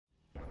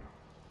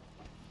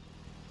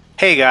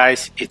Hey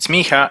guys, it's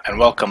Miha and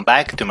welcome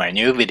back to my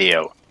new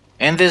video.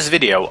 In this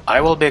video I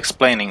will be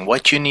explaining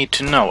what you need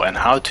to know and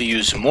how to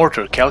use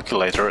Mortar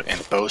Calculator in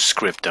Post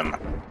Scriptum.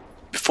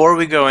 Before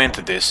we go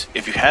into this,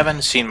 if you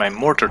haven't seen my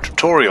Mortar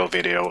tutorial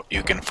video,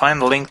 you can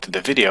find a link to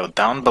the video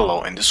down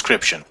below in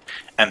description.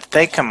 And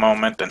take a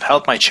moment and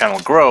help my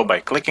channel grow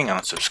by clicking on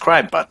the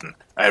subscribe button.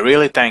 I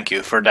really thank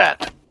you for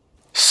that.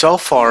 So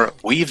far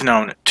we've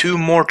known two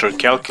Mortar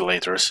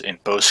calculators in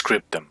Post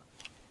Scriptum.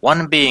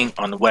 One being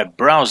on a web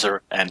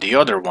browser and the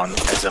other one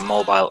as a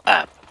mobile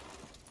app.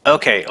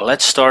 Okay,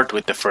 let's start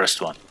with the first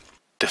one.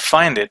 To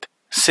find it,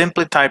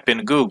 simply type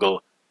in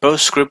Google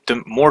Post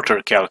Scriptum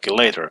Mortar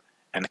Calculator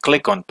and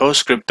click on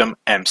Post Scriptum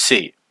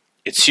MC.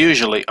 It's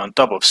usually on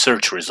top of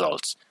search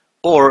results,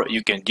 or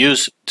you can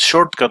use the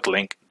shortcut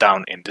link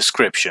down in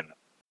description.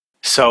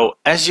 So,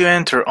 as you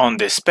enter on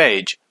this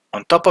page,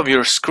 on top of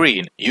your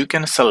screen you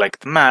can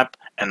select Map,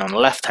 and on the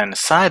left hand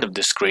side of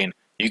the screen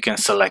you can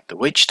select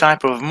which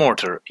type of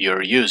mortar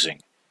you're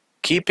using.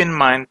 Keep in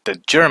mind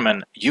that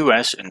German,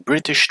 US and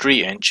British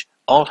 3-inch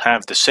all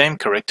have the same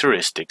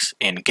characteristics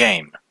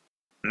in-game.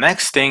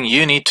 Next thing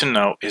you need to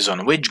know is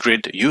on which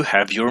grid you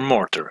have your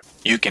mortar.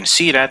 You can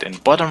see that in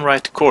bottom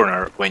right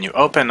corner when you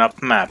open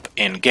up Map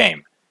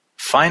in-game.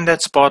 Find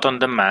that spot on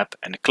the map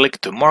and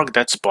click to mark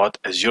that spot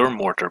as your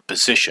mortar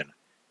position.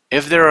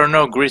 If there are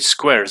no grid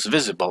squares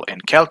visible in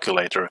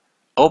Calculator,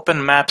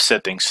 open Map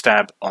Settings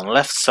tab on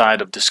left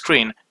side of the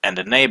screen and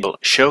enable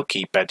Show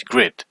Keypad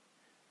Grid.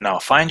 Now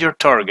find your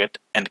target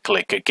and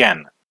click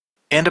again.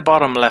 In the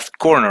bottom left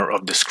corner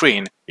of the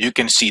screen you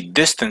can see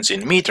distance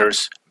in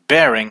meters,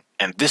 bearing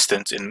and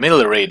distance in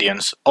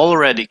milliradians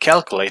already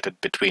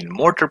calculated between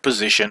mortar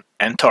position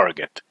and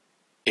target.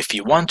 If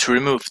you want to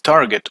remove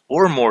target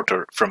or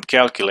mortar from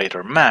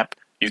Calculator Map,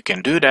 you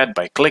can do that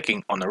by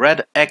clicking on the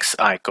red X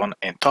icon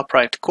in top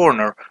right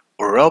corner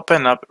or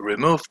open up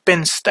Remove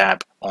Pins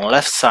tab on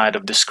left side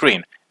of the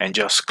screen and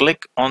just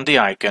click on the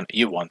icon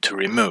you want to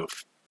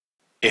remove.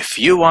 If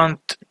you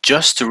want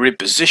just to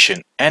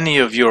reposition any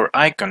of your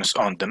icons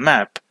on the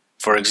map,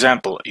 for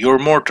example, your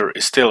mortar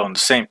is still on the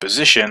same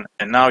position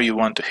and now you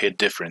want to hit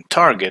different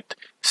target,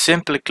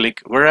 simply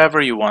click wherever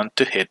you want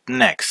to hit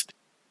next.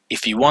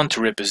 If you want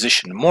to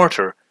reposition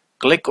mortar,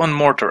 click on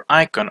mortar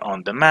icon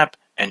on the map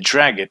and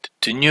drag it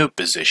to new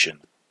position.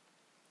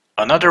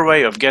 Another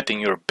way of getting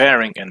your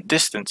bearing and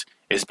distance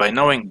is by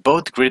knowing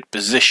both grid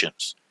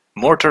positions,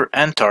 mortar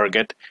and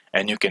target,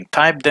 and you can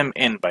type them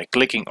in by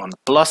clicking on the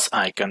plus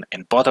icon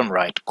in bottom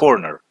right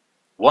corner.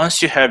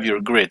 Once you have your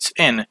grids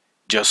in,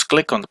 just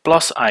click on the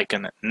plus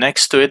icon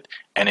next to it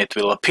and it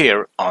will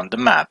appear on the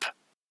map.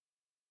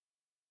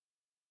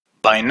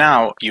 By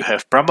now you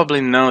have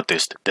probably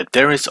noticed that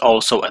there is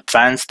also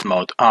advanced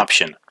mode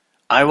option.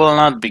 I will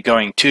not be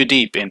going too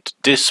deep into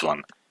this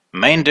one.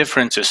 Main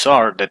differences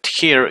are that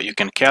here you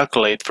can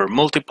calculate for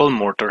multiple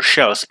mortar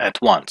shells at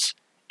once.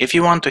 If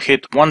you want to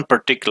hit one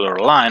particular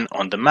line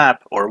on the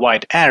map or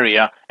wide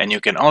area, and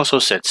you can also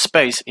set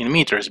space in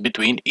meters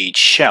between each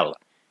shell.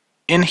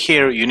 In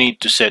here you need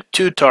to set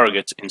two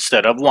targets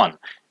instead of one,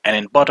 and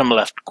in bottom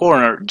left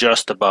corner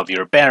just above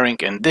your bearing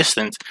and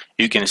distance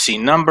you can see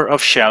number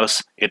of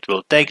shells it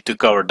will take to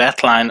cover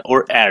that line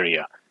or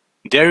area.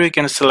 There you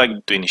can select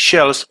between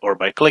shells or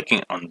by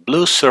clicking on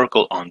blue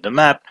circle on the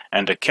map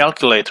and the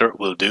calculator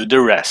will do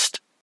the rest.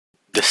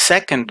 The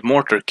second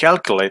mortar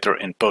calculator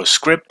in Post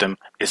Scriptum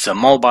is a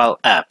mobile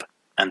app,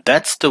 and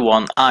that's the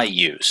one I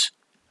use.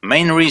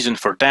 Main reason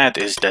for that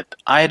is that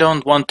I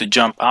don't want to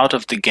jump out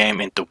of the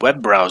game into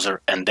web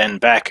browser and then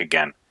back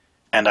again,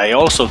 and I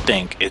also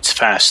think it's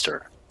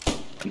faster.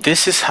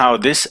 This is how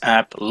this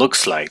app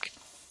looks like.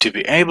 To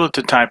be able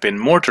to type in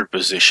mortar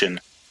position,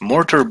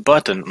 mortar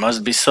button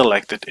must be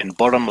selected in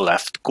bottom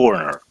left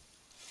corner.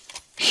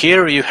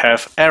 Here you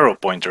have arrow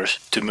pointers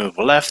to move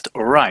left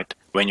or right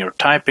when you're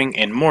typing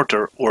in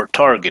mortar or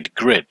target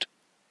grid.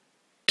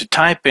 To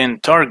type in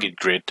target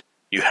grid,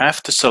 you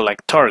have to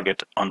select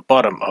target on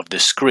bottom of the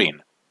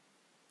screen.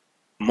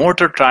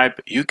 Mortar type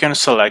you can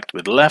select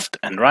with left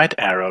and right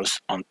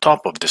arrows on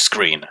top of the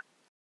screen.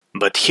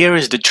 But here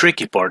is the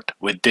tricky part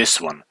with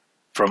this one.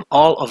 From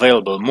all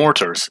available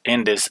mortars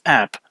in this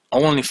app,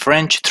 only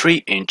French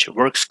 3-inch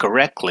works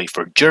correctly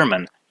for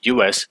German,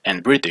 US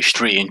and British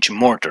 3-inch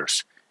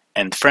mortars,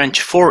 and French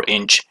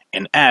 4-inch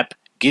in app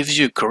gives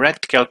you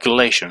correct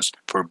calculations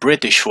for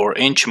British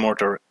 4-inch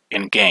mortar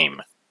in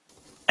game.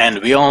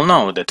 And we all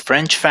know that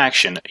French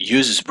faction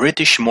uses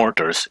British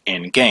mortars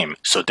in game,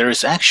 so there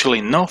is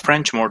actually no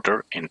French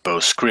mortar in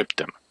Post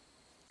Scriptum.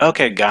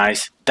 Okay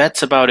guys,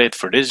 that's about it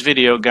for this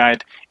video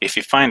guide. If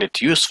you find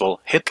it useful,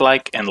 hit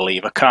like and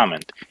leave a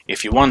comment.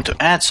 If you want to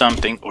add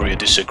something or you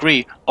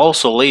disagree,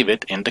 also leave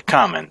it in the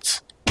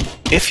comments.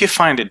 If you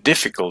find it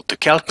difficult to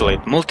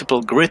calculate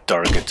multiple grid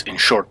targets in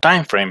short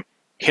time frame,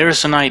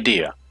 here's an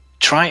idea.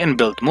 Try and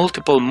build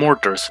multiple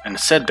mortars and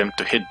set them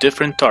to hit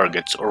different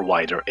targets or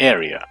wider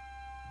area.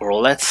 Or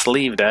let's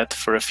leave that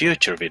for a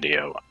future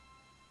video.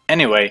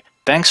 Anyway,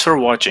 thanks for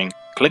watching,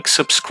 click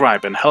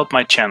subscribe and help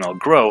my channel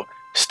grow.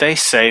 Stay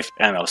safe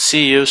and I'll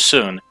see you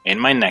soon in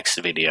my next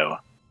video.